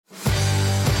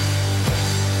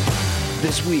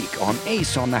This week on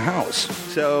Ace on the House.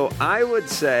 So I would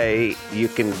say you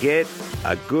can get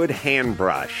a good hand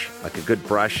brush, like a good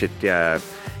brush at the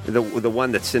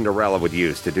one that Cinderella would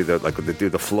use to do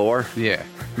the floor. Yeah.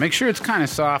 Make sure it's kind of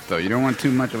soft, though. You don't want too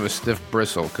much of a stiff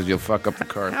bristle because you'll fuck up the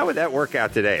carpet. How would that work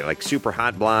out today? Like super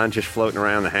hot blonde just floating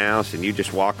around the house, and you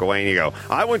just walk away and you go,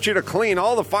 I want you to clean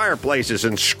all the fireplaces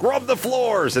and scrub the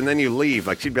floors, and then you leave.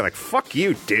 Like she'd be like, fuck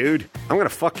you, dude. I'm going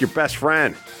to fuck your best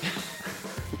friend.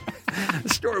 The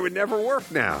story would never work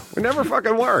now. It would never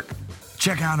fucking work.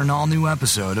 Check out an all-new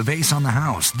episode of Ace on the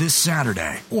House this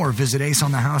Saturday, or visit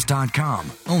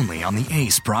aceonthehouse.com, only on the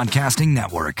Ace Broadcasting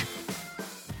Network.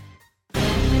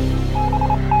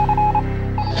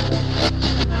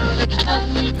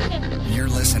 You're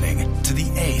listening to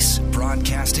the Ace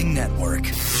Broadcasting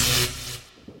Network.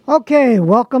 Okay,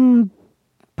 welcome,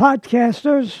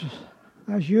 podcasters.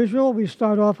 As usual, we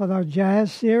start off with our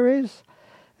jazz series.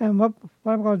 And what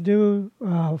I'm going to do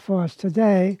for us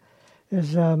today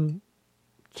is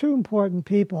two important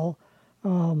people,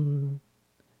 Henry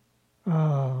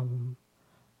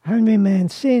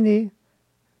Mancini.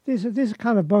 These are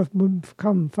kind of both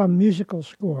come from musical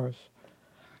scores.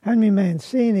 Henry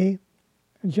Mancini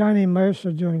and Johnny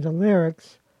Mercer doing the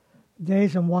lyrics,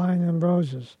 Days and Wine and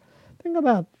Roses. The thing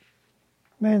about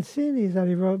Mancini is that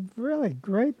he wrote really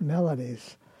great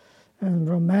melodies and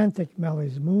romantic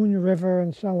melodies, Moon River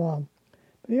and so on.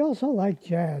 But he also liked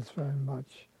jazz very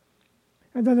much.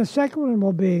 And then the second one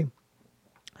will be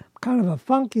kind of a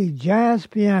funky jazz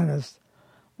pianist,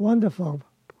 wonderful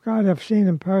guy I've seen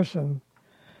in person.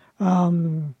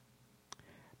 But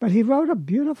he wrote a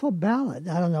beautiful ballad.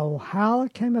 I don't know how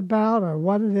it came about or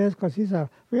what it is, because he's a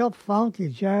real funky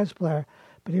jazz player.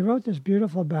 But he wrote this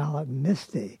beautiful ballad,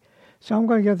 Misty. So I'm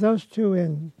going to get those two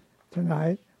in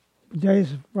tonight.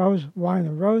 Days, Wine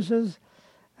and Roses,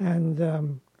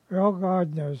 and Earl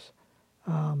Gardner's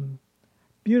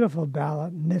beautiful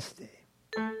ballad, Misty.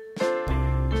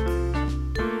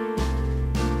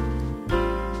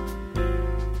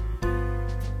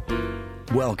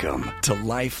 Welcome to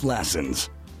Life Lessons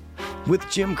with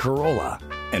Jim Carolla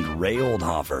and Ray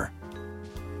Oldhofer.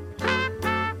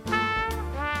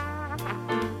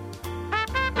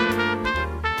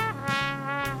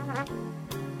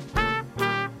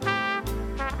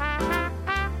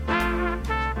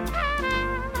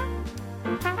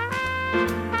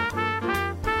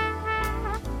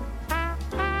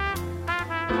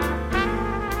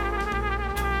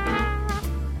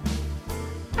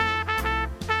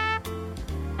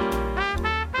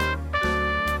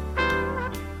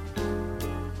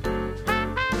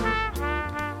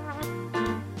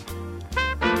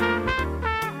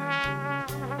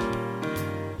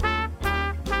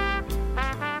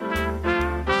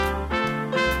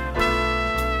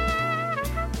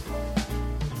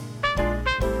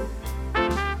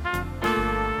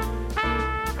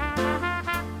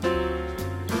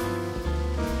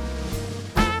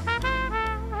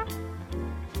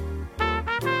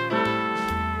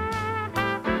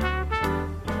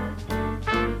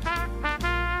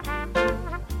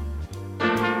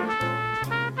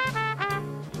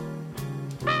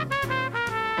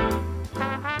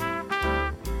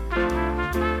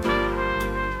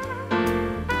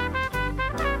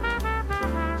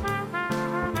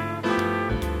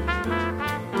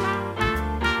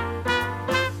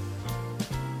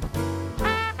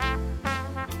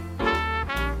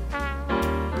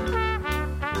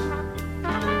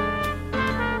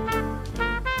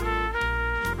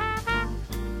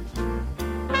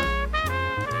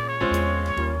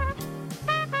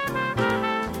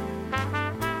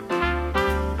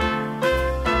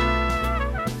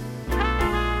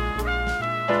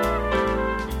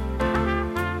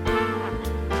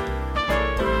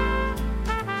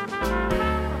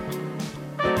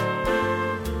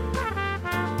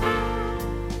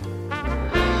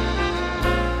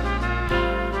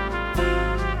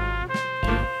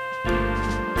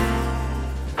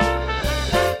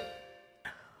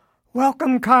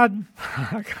 Welcome,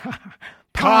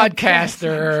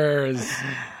 Podcasters.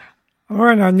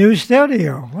 We're in our new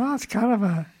studio. Well, it's kind of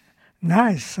a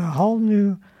whole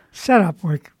new setup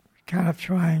we're kind of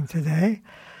trying today.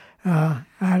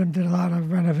 Adam did a lot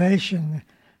of renovation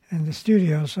in the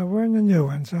studio, so we're in the new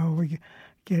one, so we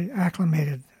get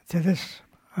acclimated to this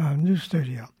new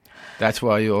studio. That's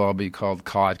why you'll all be called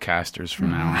Codcasters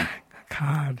from now on.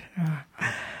 Cod.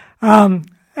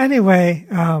 Anyway,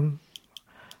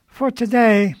 for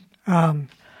today,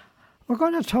 we're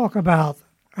going to talk about,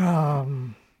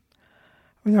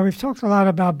 we've talked a lot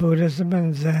about Buddhism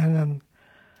and Zen,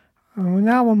 and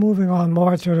now we're moving on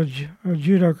more to the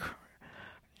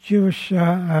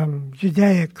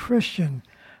Judaic Christian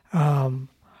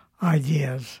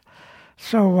ideas.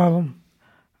 So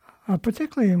a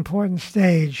particularly important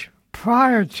stage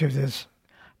prior to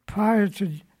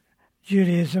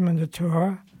Judaism and the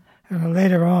Torah, and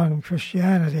later on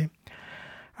Christianity,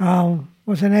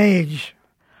 was an age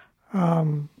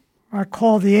I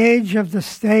call the age of the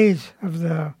stage of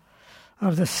the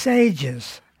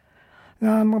sages.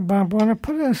 Now I'm going to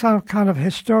put it in some kind of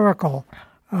historical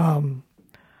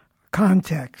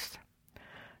context.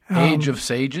 Age of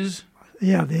Sages?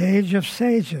 Yeah, the age of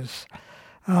sages.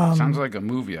 Sounds like a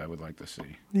movie I would like to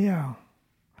see. Yeah.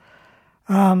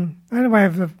 Anyway,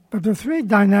 of the three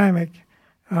dynamic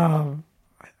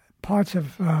parts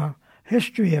of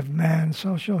history of man,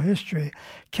 social history,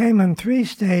 came in three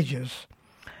stages.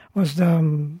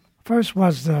 First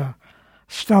was the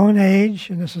Stone Age,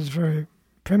 and this is very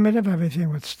primitive, everything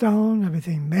with stone,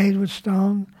 everything made with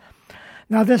stone.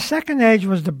 Now, the second age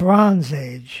was the Bronze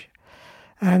Age,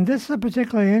 and this is a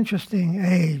particularly interesting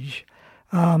age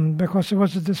because it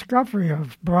was the discovery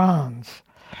of bronze,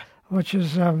 which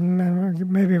is,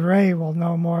 maybe Ray will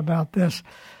know more about this.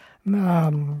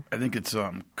 I think it's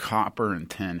copper and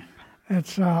tin.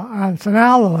 It's an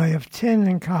alloy of tin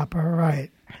and copper,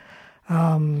 right?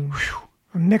 A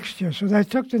mixture. So they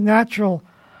took the natural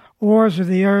ores of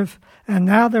the earth, and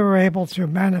now they were able to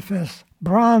manifest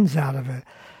bronze out of it,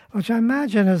 which I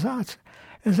imagine is that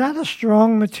a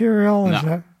strong material?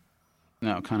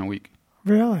 No, kind of weak.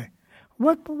 Really?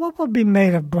 What would be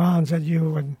made of bronze that you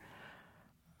would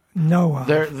know of?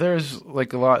 There's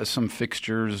like some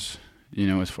fixtures,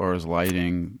 as far as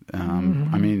lighting.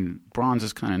 I mean, bronze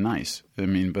is kind of nice. I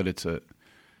mean, but it's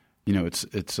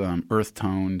it's earth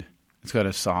toned. It's got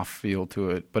a soft feel to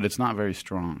it, but it's not very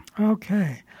strong.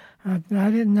 Okay. I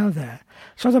didn't know that.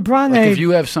 So the Bronze Age... Age... If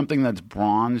you have something that's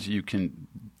bronze, you can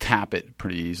tap it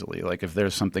pretty easily. Like if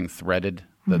there's something threaded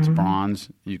that's bronze,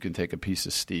 you can take a piece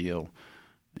of steel,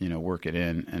 work it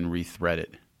in and rethread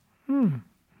it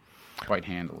quite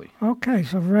handily. Okay,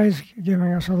 so Ray's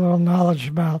giving us a little knowledge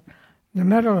about the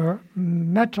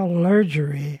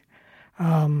metallurgy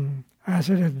as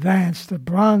it advanced, the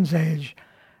Bronze Age,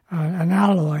 an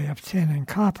alloy of tin and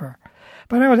copper.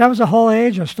 But anyway, that was a whole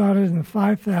age that started in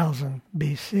 5000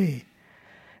 BC.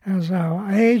 It was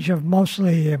an age of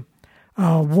mostly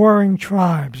warring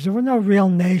tribes. There were no real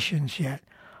nations yet.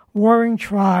 Warring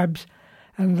tribes,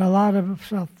 and a lot of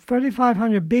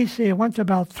 3500 BC, it went to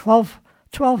about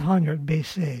 1200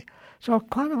 BC. So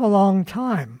kind of a long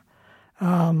time.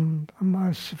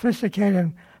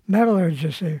 Sophisticated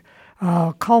metallurgy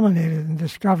culminated in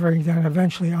discovering then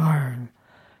eventually iron.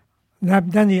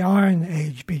 Then the Iron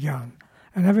Age begun,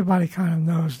 and everybody kind of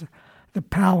knows the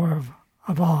power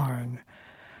of iron.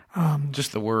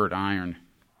 Just the word iron.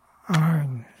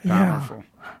 Iron, powerful.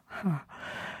 Yeah.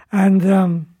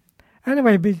 And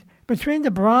anyway, between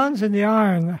the bronze and the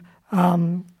iron,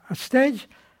 a stage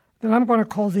that I'm going to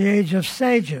call the Age of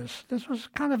Sages. This was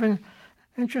kind of an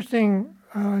interesting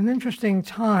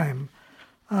time.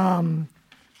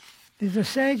 The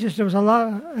sages, there was a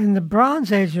lot, in the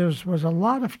Bronze Age, there was a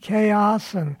lot of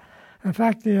chaos, and in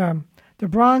fact, the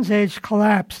Bronze Age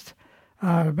collapsed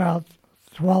about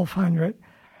 1200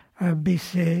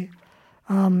 BC,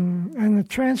 and it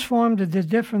transformed into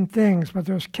different things, but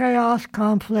there was chaos,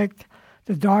 conflict,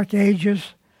 the Dark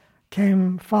Ages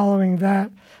came following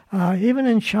that. Even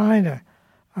in China,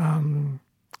 there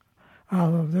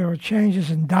were changes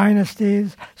in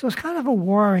dynasties, so it's kind of a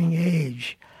warring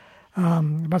age.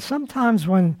 But sometimes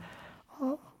when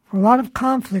a lot of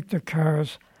conflict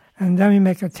occurs and then we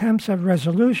make attempts at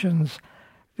resolutions,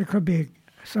 there could be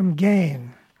some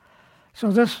gain.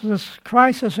 So this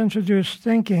crisis introduced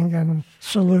thinking and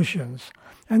solutions.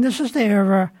 And this is the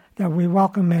era that we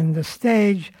welcome in the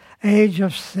Age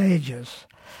of Sages.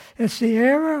 It's the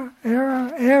era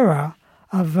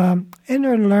of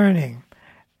inner learning,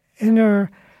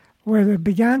 where they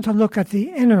began to look at the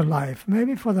inner life,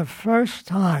 maybe for the first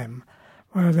time,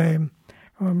 where they,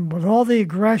 with all the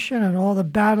aggression and all the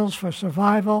battles for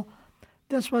survival,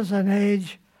 this was an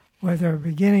age where they're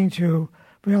beginning to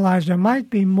realize there might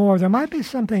be more, there might be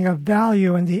something of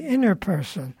value in the inner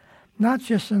person, not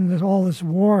just in all this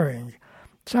warring,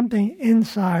 something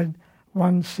inside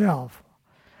oneself.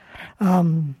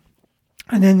 And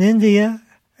in India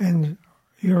and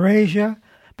Eurasia,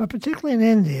 but particularly in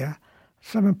India,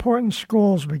 some important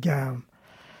schools began.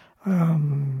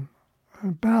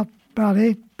 About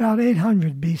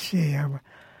 800 BC,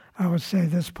 I would say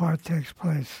this part takes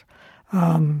place.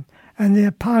 And the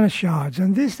Upanishads,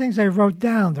 and these things they wrote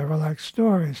down, they were like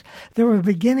stories. They were the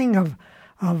beginning of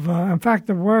in fact,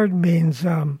 the word means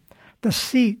the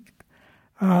seat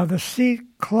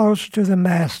close to the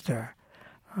master.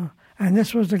 And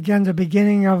this was, again, the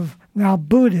beginning of now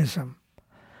Buddhism.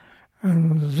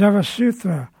 And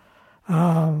Zarathustra,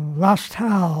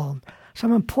 Lastal,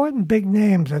 some important big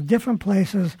names at different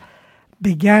places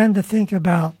began to think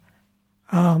about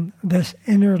this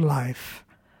inner life.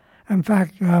 In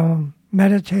fact,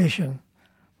 meditation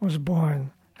was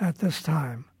born at this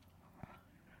time.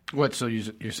 What? So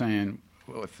you're saying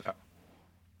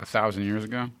 1,000 years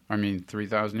ago?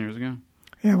 3,000 years ago?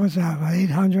 Yeah, what's that? About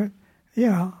 800?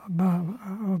 Yeah,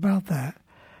 about that.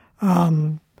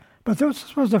 But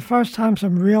this was the first time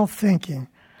some real thinking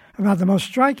about the most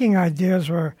striking ideas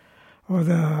were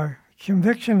the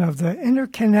conviction of the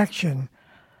interconnection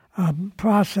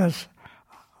process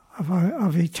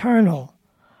of the eternal,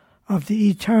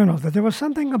 that there was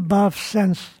something above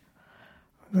sense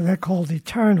that they called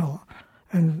eternal,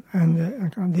 and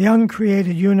the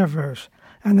uncreated universe,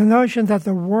 and the notion that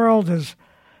the world is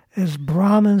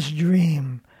Brahman's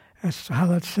dream, as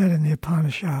how it's said in the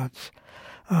Upanishads.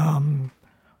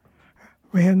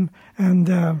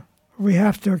 We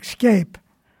have to escape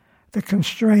the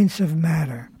constraints of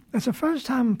matter. That's the first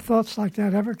time thoughts like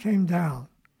that ever came down.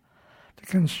 The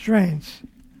constraints.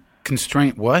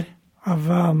 Constraint what? Of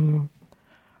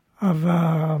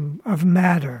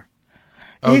matter.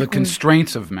 Oh, the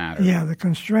constraints of matter. Yeah, the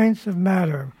constraints of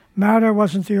matter. Matter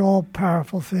wasn't the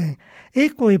all-powerful thing.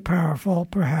 Equally powerful,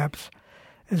 perhaps,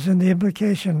 is in the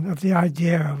implication of the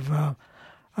idea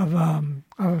of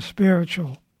a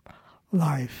spiritual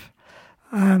life.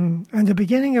 And the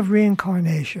beginning of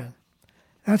reincarnation.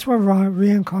 That's where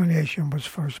reincarnation was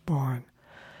first born.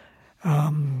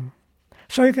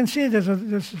 So you can see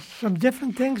there's some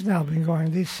different things now been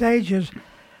going. These sages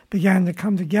began to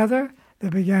come together. They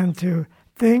began to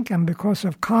think, and because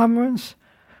of commerce,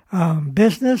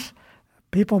 business,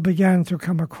 people began to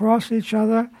come across each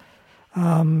other,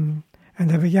 and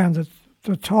they began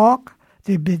to talk.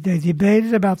 They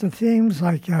debated about the themes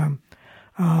like the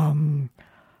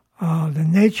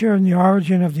nature and the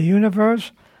origin of the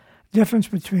universe, difference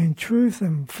between truth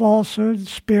and falsehood,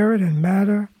 spirit and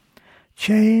matter,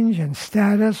 change and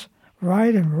status,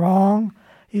 right and wrong.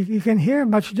 You can hear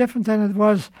much different than it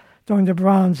was during the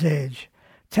Bronze Age.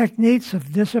 Techniques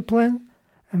of discipline,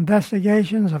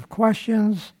 investigations of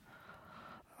questions.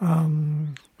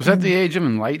 Was that the Age of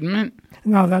Enlightenment?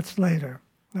 No, that's later.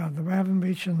 No, we haven't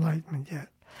reached enlightenment yet.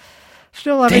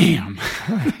 Still, damn.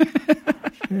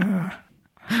 Yeah.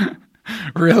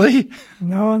 Really?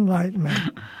 No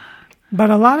enlightenment. But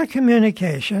a lot of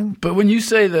communication. But when you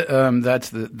say that that's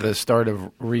the start of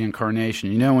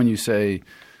reincarnation, when you say,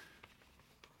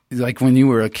 like when you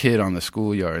were a kid on the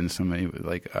schoolyard and somebody was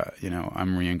like,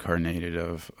 I'm reincarnated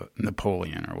of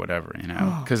Napoleon or whatever,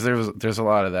 because there's a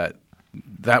lot of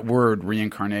that word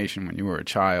reincarnation when you were a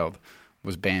child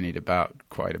was bandied about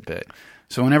quite a bit.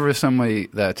 So whenever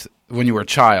when you were a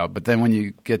child, but then when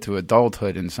you get to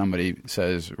adulthood and somebody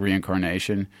says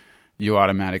reincarnation, you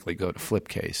automatically go to flip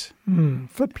case.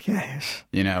 Flip case.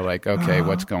 Okay,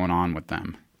 what's going on with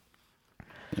them?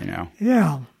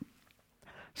 Yeah.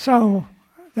 So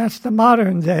that's the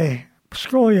modern day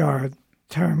schoolyard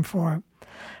term for it.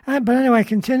 But anyway,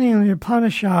 continuing the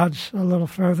Upanishads a little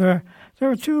further, there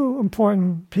were two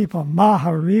important people,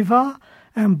 Mahariva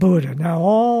and Buddha.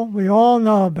 Now, we all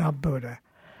know about Buddha.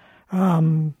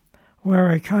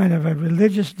 We're a kind of a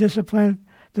religious discipline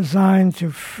designed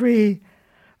to free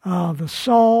the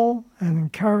soul and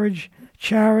encourage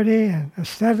charity and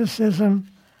asceticism,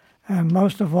 and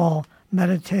most of all,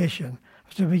 meditation.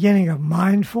 It's the beginning of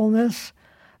mindfulness.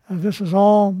 This is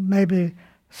all maybe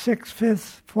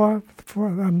 7th, 8th,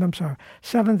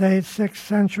 6th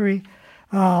century.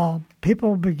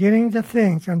 People beginning to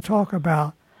think and talk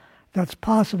about that's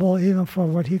possible even for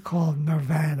what he called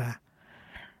nirvana.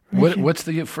 What's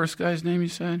the first guy's name you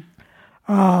said?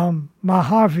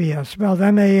 Mahavira, spelled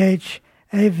Mahavira.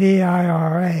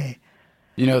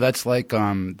 That's like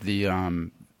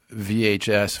the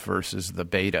VHS versus the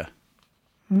Beta.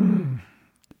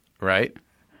 Right?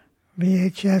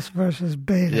 VHS versus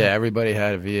Beta. Yeah, everybody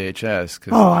had a VHS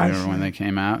because remember when they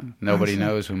came out? Nobody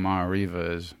knows who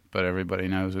Mahariva is, but everybody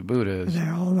knows who Buddha is. They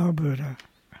all know Buddha.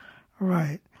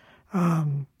 Right.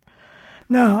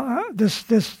 Now, this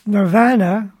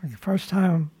nirvana, the first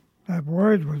time that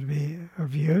word would be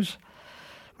of use,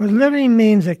 literally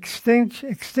means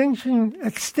extinction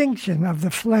of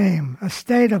the flame, a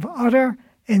state of utter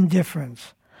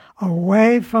indifference,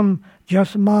 away from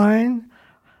just mind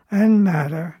and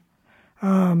matter.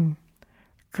 Now,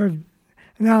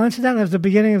 incidentally, it's the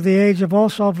beginning of the age of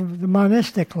also the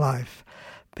monistic life.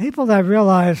 People that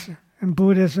realize in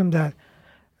Buddhism that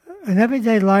in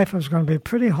everyday life it's going to be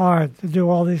pretty hard to do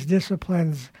all these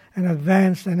disciplines in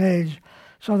advanced and age.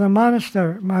 So the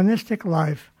monistic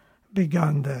life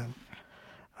begun then.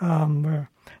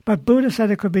 But Buddha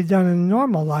said it could be done in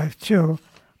normal life too,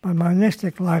 but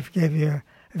monistic life gave you,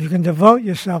 if you can devote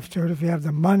yourself to it, if you have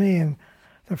the money and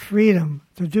the freedom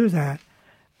to do that,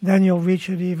 then you'll reach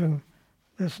it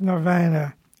this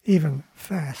nirvana, even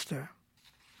faster.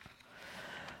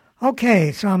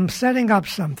 Okay, so I'm setting up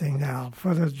something now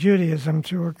for the Judaism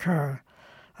to occur.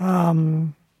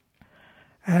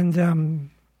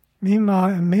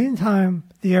 Meantime,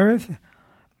 the earth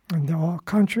and all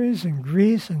countries in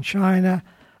Greece and China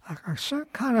are some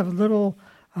kind of little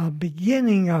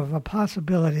beginning of a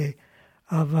possibility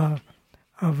of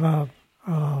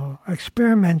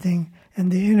experimenting in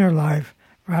the inner life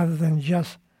rather than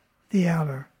just the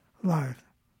outer life.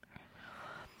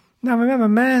 Now remember,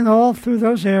 man all through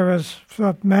those eras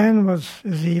thought man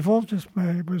is evil, just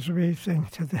as we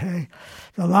think today.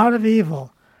 There's a lot of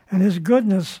evil, and his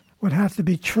goodness would have to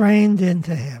be trained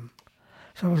into him.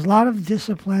 So there's a lot of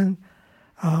discipline.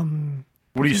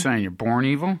 What are you saying? You're born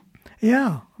evil?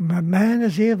 Yeah, man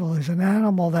is evil. He's an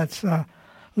animal that's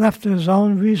left to his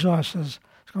own resources.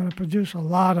 It's going to produce a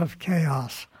lot of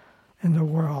chaos in the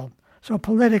world. So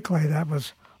politically, that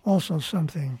was also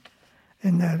something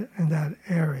in that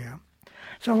area.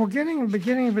 So we're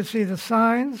beginning to see the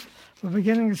signs. We're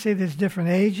beginning to see these different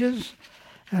ages.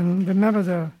 And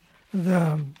remember,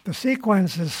 the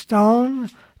sequence is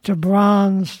stone to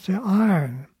bronze to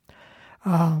iron.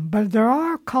 But there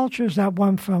are cultures that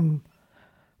went from,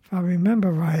 if I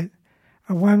remember right,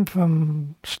 went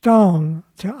from stone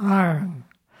to iron.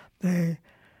 They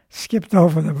skipped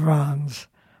over the bronze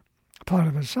part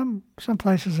of it. Some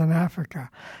places in Africa.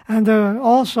 And there are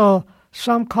also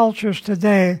some cultures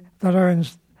today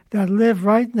that live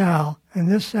right now in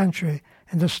this century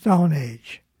in the Stone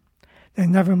Age. They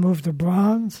never moved to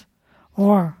bronze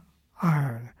or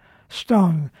iron,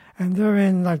 stone, and they're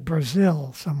in like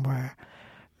Brazil somewhere.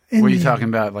 Were you talking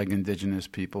about like indigenous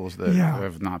peoples that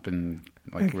have not been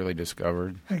really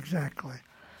discovered? Exactly.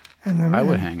 And I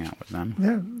would hang out with them.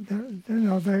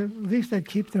 At least they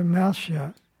keep their mouth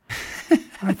shut.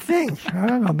 I think. I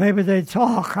don't know. Maybe they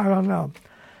talk. I don't know.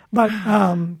 But,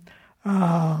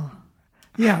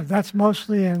 that's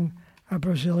mostly in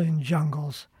Brazilian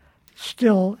jungles,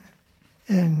 still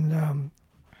in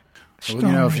Stone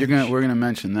Age. If we're gonna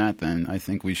mention that, then I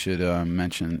think we should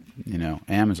mention,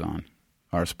 Amazon,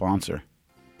 our sponsor.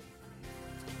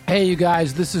 Hey, you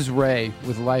guys, this is Ray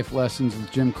with Life Lessons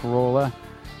with Jim Carolla,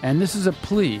 and this is a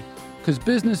plea, because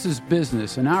business is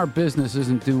business, and our business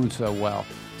isn't doing so well.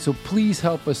 So please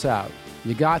help us out.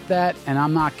 You got that? And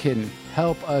I'm not kidding.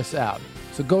 Help us out.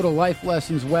 So go to Life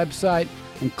Lessons website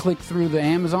and click through the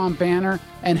Amazon banner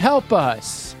and help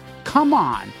us. Come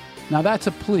on. Now that's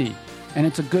a plea, and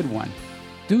it's a good one.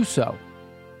 Do so.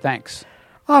 Thanks.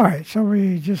 All right, so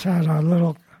we just had our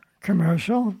little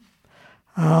commercial.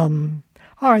 All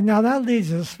right, now that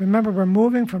leads us, remember we're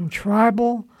moving from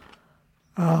tribal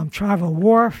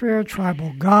warfare,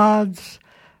 tribal gods,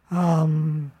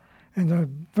 in the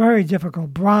very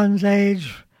difficult Bronze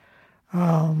Age,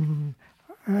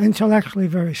 intellectually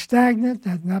very stagnant,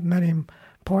 not many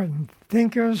important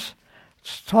thinkers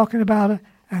talking about it,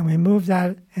 and we move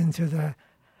that into the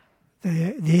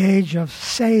age of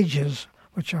sages,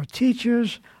 which are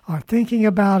teachers, are thinking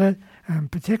about it,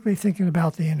 and particularly thinking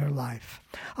about the inner life.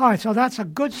 All right, so that's a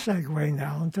good segue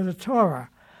now into the Torah,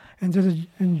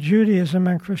 in Judaism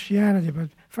and Christianity. But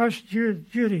first,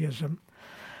 Judaism.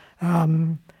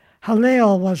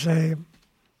 Hillel was a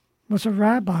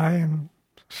rabbi and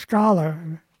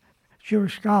scholar,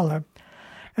 Jewish scholar,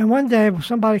 and one day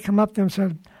somebody came up to him and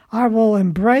said, "I will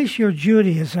embrace your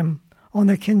Judaism on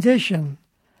the condition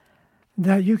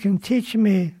that you can teach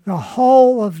me the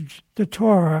whole of the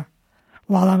Torah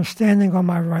while I'm standing on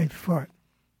my right foot."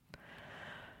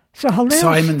 So Hillel,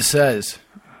 Simon Says.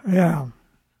 Yeah.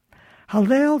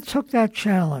 Hillel took that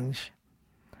challenge,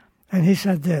 and he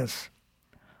said this: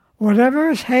 "Whatever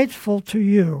is hateful to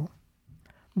you,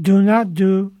 do not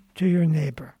do to your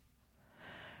neighbor."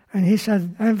 And he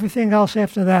said everything else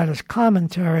after that is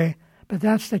commentary, but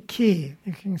that's the key.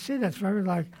 You can see that's very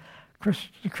like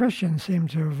the Christians seem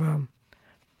to have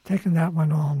taken that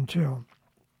one on too.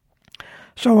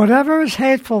 So whatever is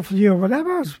hateful for you,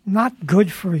 whatever is not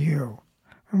good for you,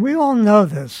 and we all know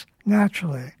this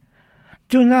naturally,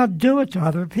 do not do it to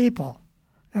other people.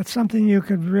 That's something you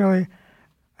could really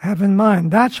have in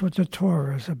mind. That's what the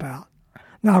Torah is about.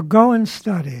 Now go and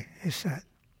study, he said.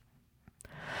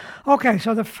 Okay,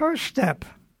 so the first step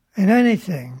in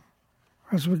anything,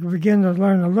 as we begin to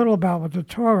learn a little about what the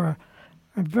Torah,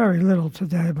 and very little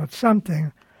today, but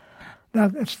something,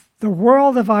 that it's the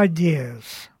world of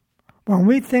ideas. when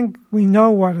we think we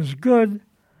know what is good,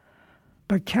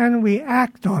 but can we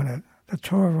act on it, the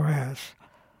Torah asks.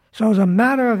 So it's a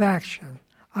matter of action.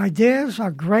 Ideas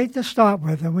are great to start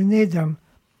with, and we need them,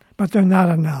 but they're not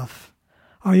enough.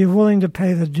 Are you willing to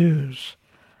pay the dues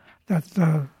that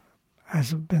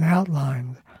has been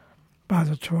outlined by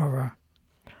the Torah?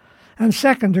 And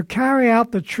second, to carry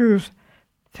out the truth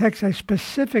takes a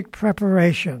specific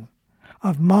preparation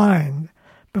of mind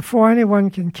before anyone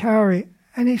can carry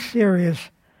any serious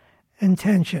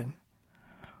intention.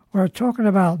 We're talking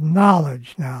about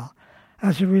knowledge now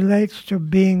as it relates to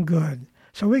being good.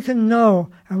 So we can know,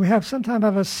 and we sometimes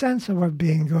have a sense of what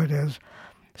being good is,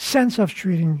 sense of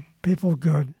treating people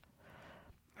good,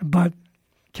 but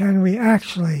can we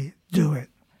actually do it?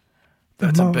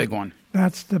 That's a big one.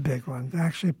 That's the big one, to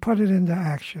actually put it into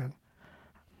action.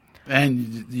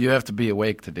 And you have to be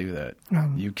awake to do that.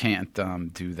 You can't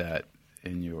do that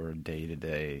in your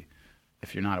day-to-day.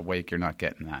 If you're not awake, you're not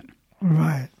getting that.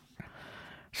 Right.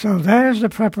 So there's the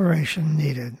preparation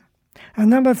needed. And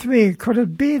number 3, could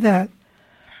it be that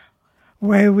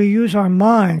way we use our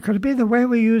mind? Could it be the way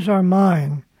we use our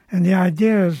mind and the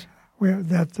ideas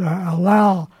that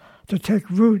allow to take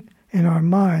root in our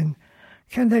mind?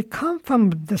 Can they come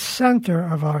from the center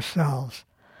of ourselves,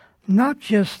 not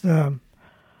just the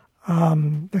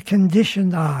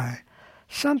conditioned I,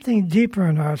 something deeper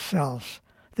in ourselves,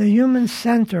 the human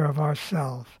center of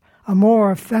ourselves, a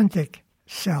more authentic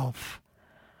self?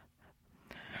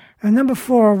 And number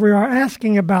 4, we are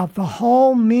asking about the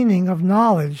whole meaning of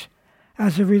knowledge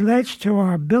as it relates to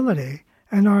our ability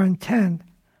and our intent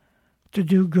to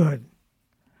do good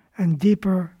and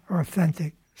deeper,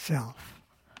 authentic self.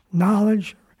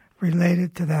 Knowledge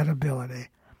related to that ability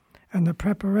and the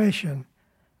preparation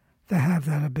to have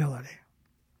that ability.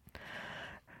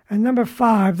 And number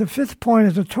 5, the 5th point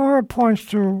is the Torah points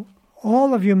to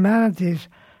all of humanity's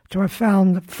to a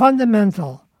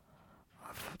fundamental,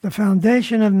 the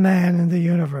foundation of man in the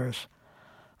universe,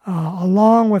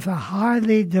 along with a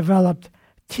highly developed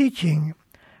teaching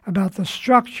about the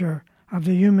structure of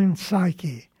the human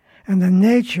psyche and the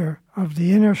nature of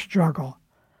the inner struggle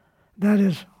that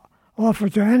is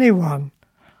offered to anyone,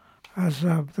 as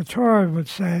the Torah would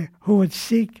say, who would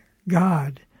seek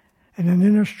God in an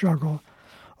inner struggle,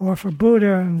 or for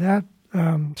Buddha and that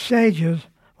sages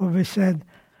will be said,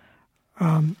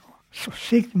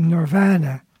 seek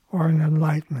nirvana or an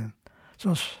enlightenment.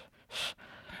 So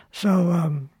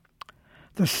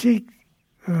to seek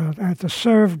and to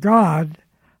serve God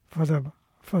for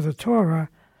the Torah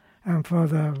and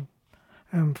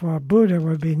for Buddha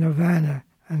would be nirvana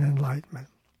and enlightenment.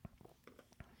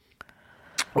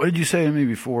 What did you say to me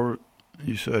before?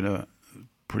 You said a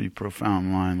pretty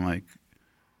profound line like,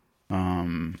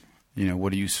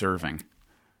 what are you serving?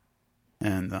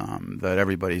 And that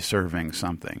everybody's serving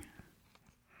something.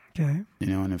 Okay.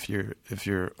 And if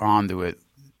you're onto it,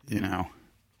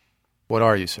 what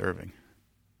are you serving?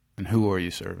 And who are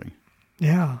you serving?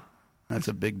 Yeah. That's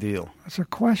a big deal. It's a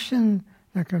question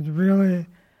that could really,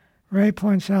 Ray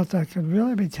points out, that could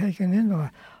really be taken into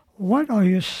it. What are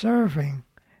you serving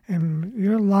in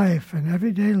your life, in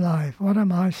everyday life? What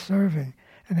am I serving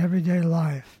in everyday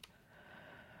life?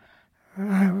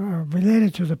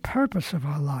 Related to the purpose of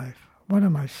our life. What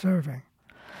am I serving?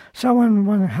 So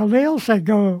when Hillel said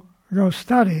go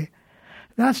study,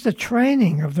 that's the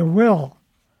training of the will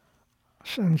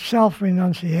and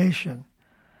self-renunciation.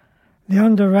 The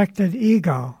undirected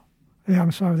ego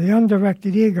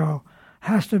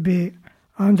has to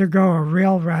undergo a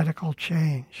real radical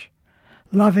change.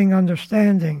 Loving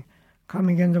understanding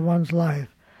coming into one's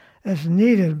life is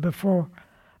needed before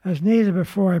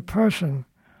a person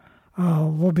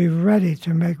will be ready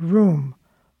to make room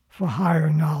for higher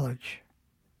knowledge.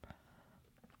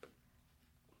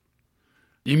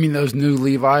 You mean those new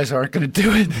Levi's aren't going to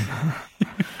do it?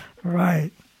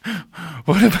 Right.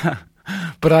 What about?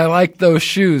 But I like those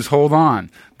shoes. Hold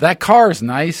on. That car's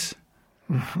nice.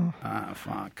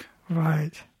 Fuck.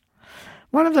 Right.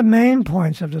 One of the main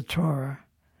points of the Torah,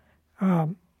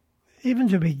 even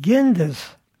to begin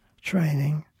this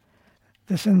training,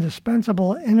 this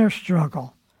indispensable inner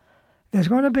struggle. There's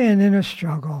going to be an inner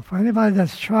struggle. For anybody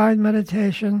that's tried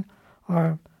meditation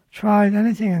or tried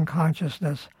anything in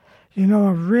consciousness, a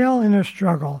real inner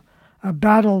struggle, a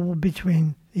battle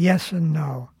between yes and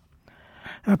no,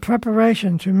 a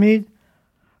preparation to meet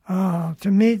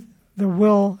the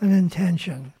will and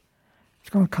intention. It's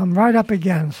going to come right up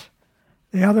against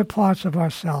the other parts of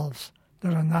ourselves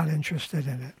that are not interested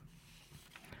in it.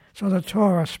 So the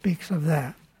Torah speaks of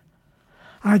that.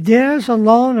 Ideas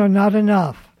alone are not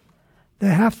enough. They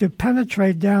have to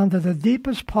penetrate down to the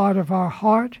deepest part of our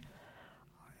heart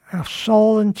of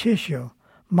soul and tissue.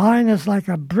 Mind is like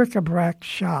a bric-a-brac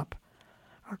shop.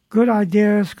 Good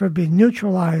ideas could be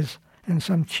neutralized in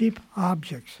some cheap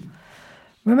objects.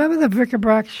 Remember the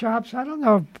bric-a-brac shops? I don't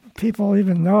know if people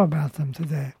even know about them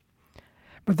today.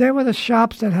 But they were the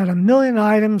shops that had 1 million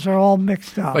items are all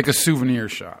mixed up. Like a souvenir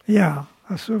shop. Yeah,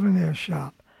 a souvenir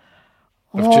shop.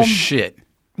 Of just shit.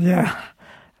 Yeah.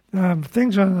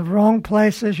 Things are in the wrong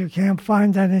places. You can't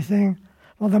find anything.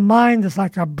 Well, the mind is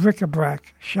like a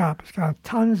bric-a-brac shop. It's got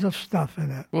tons of stuff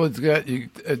in it. Well, it's got...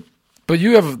 but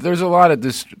you have... There's a lot of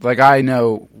this... Like, I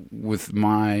know with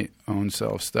my own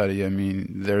self-study, I mean,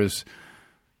 there's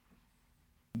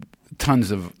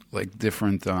tons of, like,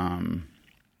 different...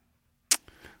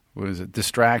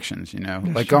 distractions,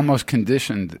 like almost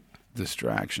conditioned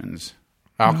distractions.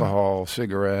 Alcohol,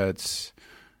 cigarettes,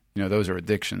 those are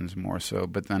addictions more so,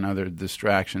 but then other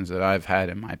distractions that I've had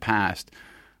in my past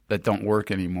that don't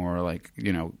work anymore, like,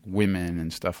 women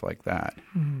and stuff like that.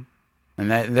 Mm-hmm.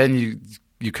 And then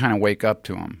you kind of wake up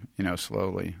to them,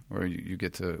 slowly, or you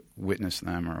get to witness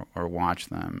them or watch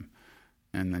them,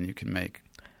 and then you can make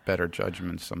better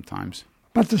judgments sometimes.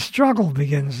 But the struggle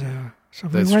begins there. So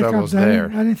if the we wake up,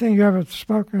 there. Anything you ever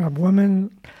spoken of,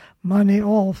 women, money,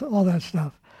 all that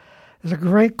stuff, is a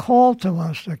great call to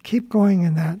us to keep going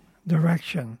in that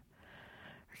direction,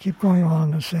 keep going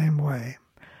on the same way.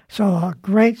 So a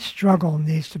great struggle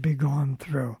needs to be gone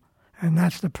through, and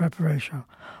that's the preparation.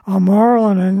 Our moral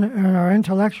and our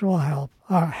intellectual health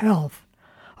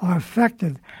are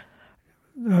affected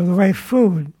the way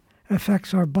food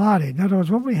affects our body. In other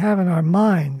words, what we have in our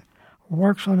mind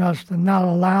works on us to not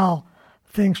allow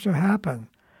things to happen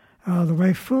the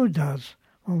way food does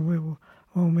when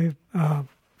we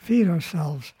feed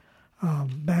ourselves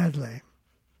badly.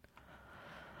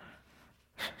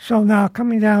 So now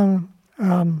coming down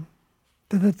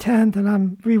to the 10th, and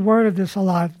I'm reworded this a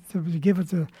lot to give it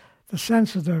the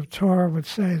sense of the Torah would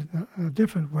say it in a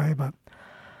different way, but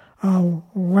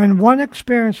when one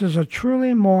experiences a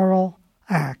truly moral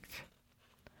act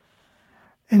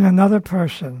in another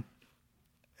person,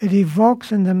 it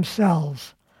evokes in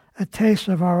themselves a taste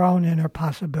of our own inner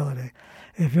possibility.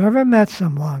 If you ever met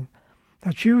someone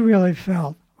that you really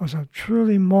felt was a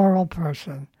truly moral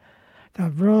person,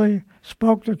 that really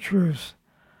spoke the truth,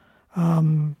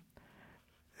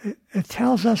 it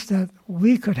tells us that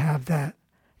we could have that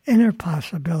inner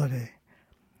possibility.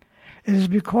 It is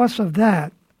because of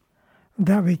that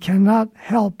we cannot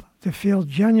help to feel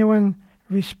genuine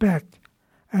respect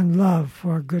and love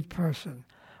for a good person.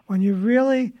 When you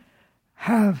really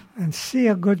have and see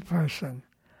a good person,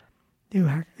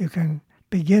 you can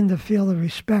begin to feel the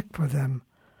respect for them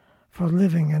for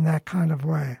living in that kind of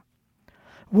way.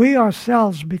 We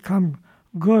ourselves become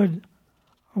good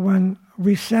when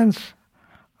we sense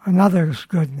another's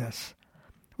goodness.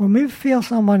 When we feel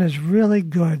someone is really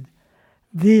good,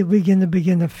 we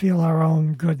begin to feel our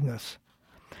own goodness.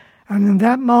 And in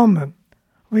that moment,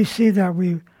 we see that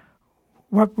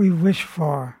what we wish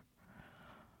for,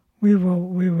 we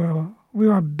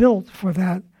are built for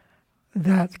that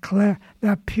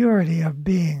purity of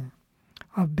being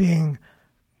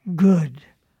good.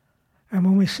 And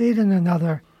when we see it in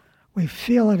another, we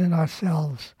feel it in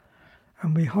ourselves,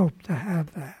 and we hope to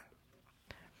have that.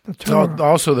 So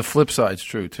also the flip side's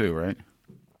true too, right?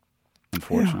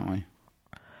 Unfortunately.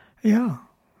 Yeah.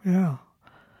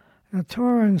 The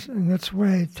Torah in its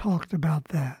way talked about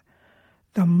that.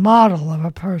 The model of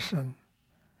a person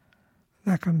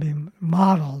that can be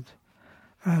modeled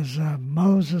as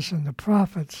Moses and the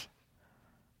prophets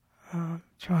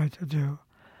tried to do.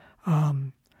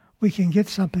 We can get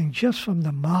something just from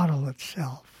the model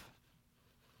itself.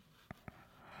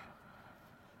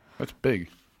 That's big.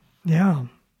 Yeah.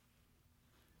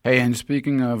 Hey, and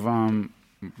speaking of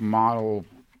model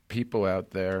people out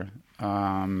there,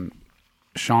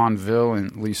 Sean Ville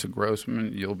and Lisa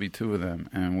Grossman, you'll be two of them,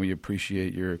 and we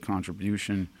appreciate your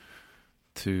contribution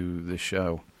to the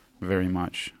show very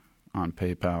much on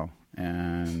PayPal,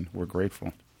 and we're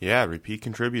grateful. Yeah, repeat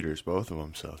contributors, both of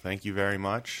them, so thank you very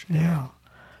much. Yeah.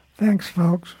 Thanks,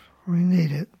 folks. We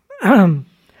need it.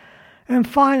 And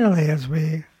finally, as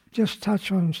we just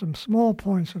touch on some small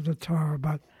points of the Torah,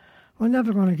 but we're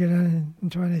never going to get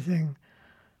into anything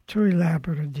too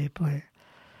elaborate or deeply.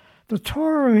 The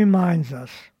Torah reminds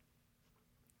us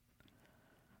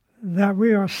that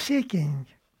we are seeking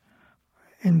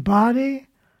embody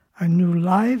a new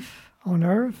life on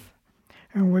earth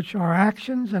in which our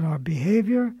actions and our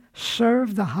behavior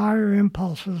serve the higher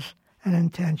impulses and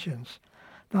intentions.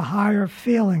 The higher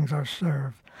feelings are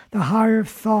served. The higher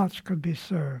thoughts could be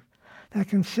served that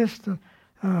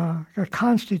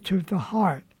constitute the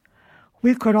heart.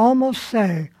 We could almost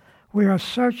say we are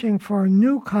searching for a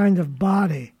new kind of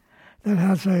body that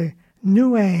has a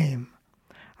new aim,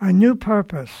 a new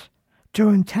purpose, to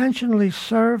intentionally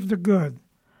serve the good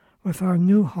with our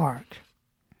new heart.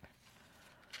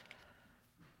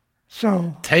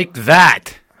 So take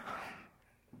that.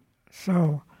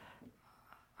 So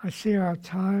I see our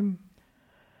time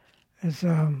is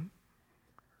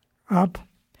up.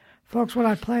 Folks, what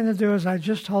I plan to do is I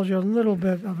just told you a little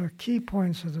bit of the key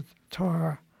points of the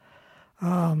Torah.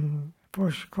 Of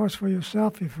course, for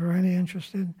yourself, if you're any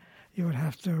interested, you would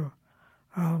have to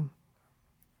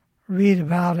read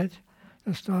about it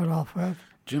to start off with.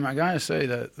 Jim, I gotta say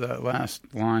that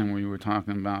last line where you were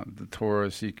talking about the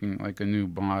Torah seeking like a new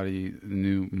body, a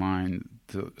new mind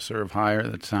to serve higher,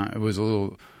 it was a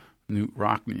little Newt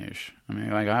Rockney-ish. I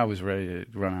mean, like I was ready to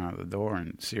run out of the door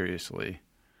and seriously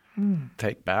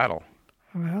take battle.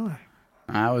 Really?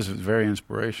 That was very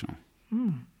inspirational.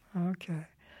 Okay.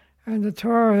 And the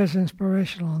Torah is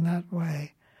inspirational in that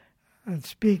way. It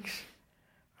speaks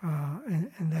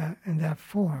in that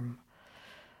form.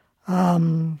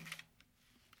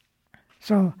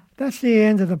 So that's the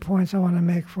end of the points I want to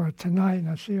make for tonight. And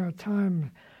I see our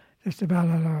time just about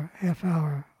at our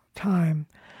half-hour time.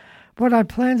 What I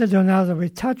plan to do now that we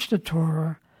touched the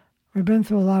Torah, we've been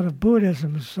through a lot of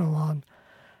Buddhism and so on.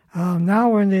 Now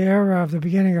we're in the era of the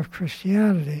beginning of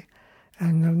Christianity.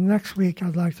 And the next week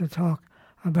I'd like to talk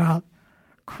about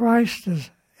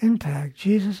Christ's impact,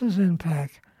 Jesus'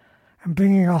 impact, and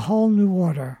bringing a whole new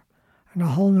order and a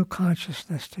whole new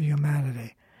consciousness to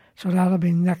humanity. So that'll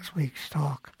be next week's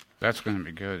talk. That's going to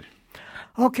be good.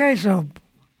 Okay, so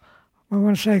we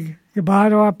want to say goodbye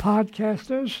to our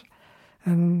podcasters,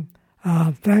 and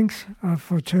thanks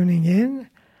for tuning in,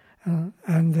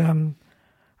 and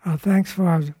thanks for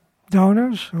our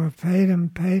donors who have paid in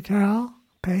PayCal.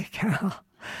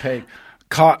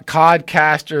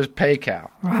 Codcasters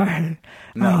PayCal. Right.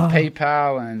 No,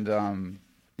 PayPal and,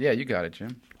 yeah, you got it,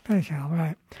 Jim. PayCal,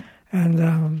 right.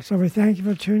 And so we thank you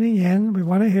for tuning in. We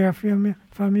want to hear from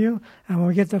you. And when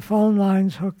we get the phone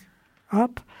lines hooked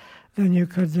up, then you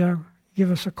could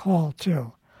give us a call,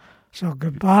 too. So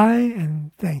goodbye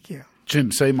and thank you.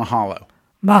 Jim, say mahalo.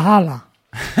 Mahalo.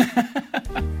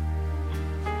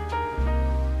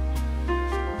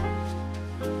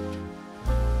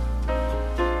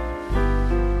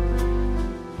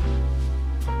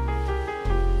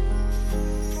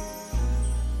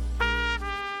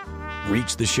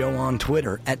 Reach the show on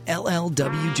Twitter at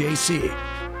LLWJC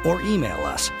or email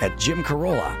us at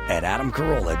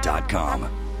jimcarolla@adamcarolla.com.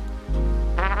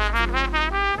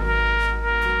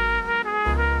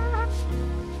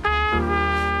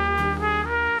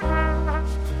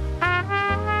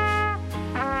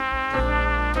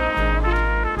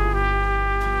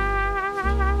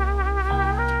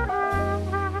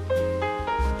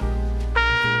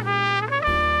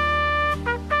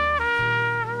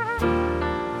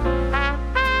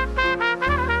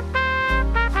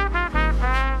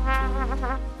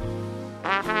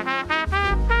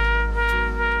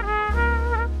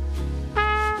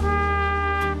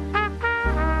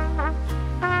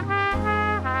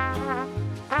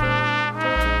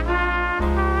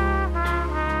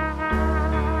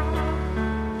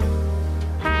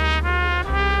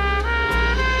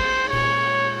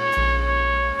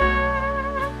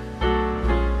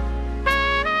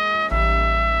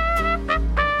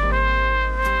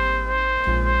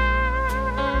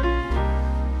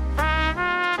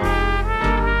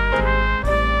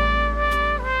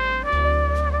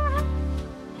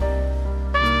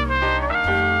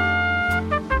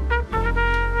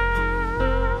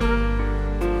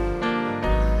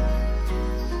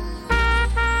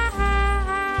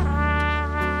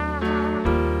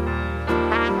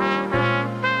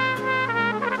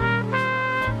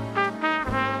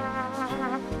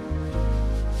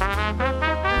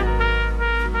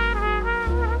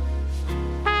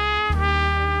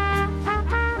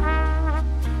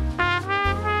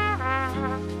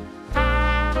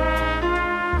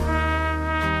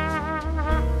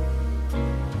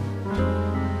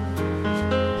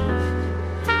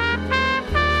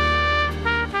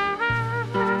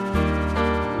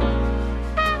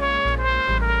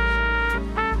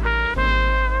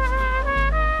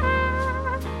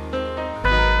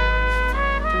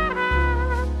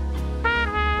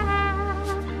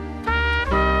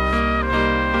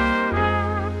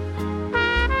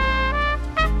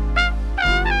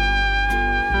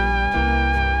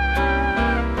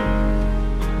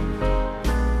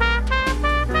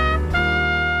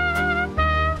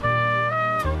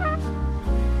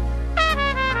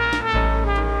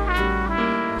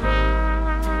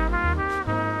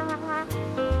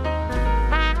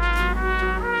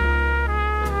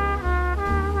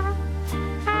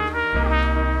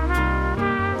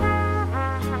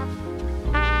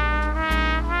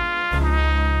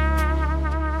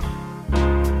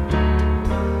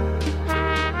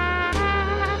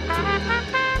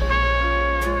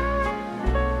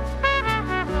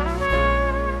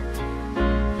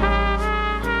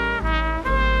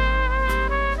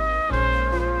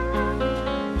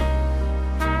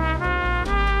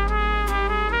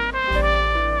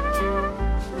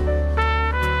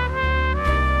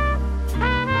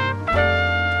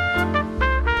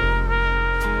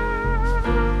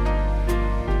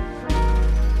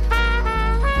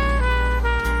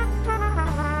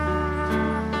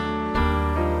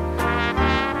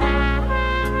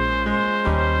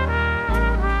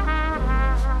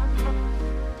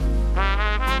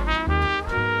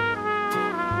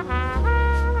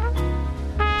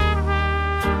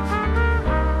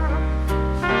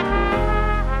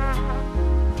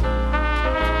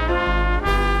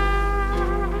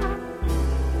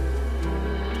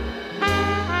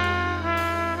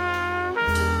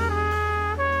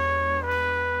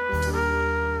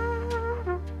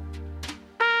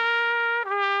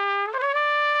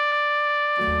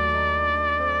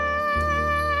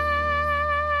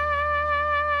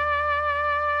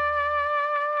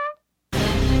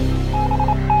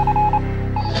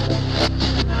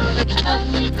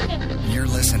 You're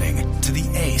listening to the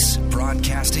Ace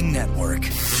Broadcasting Network.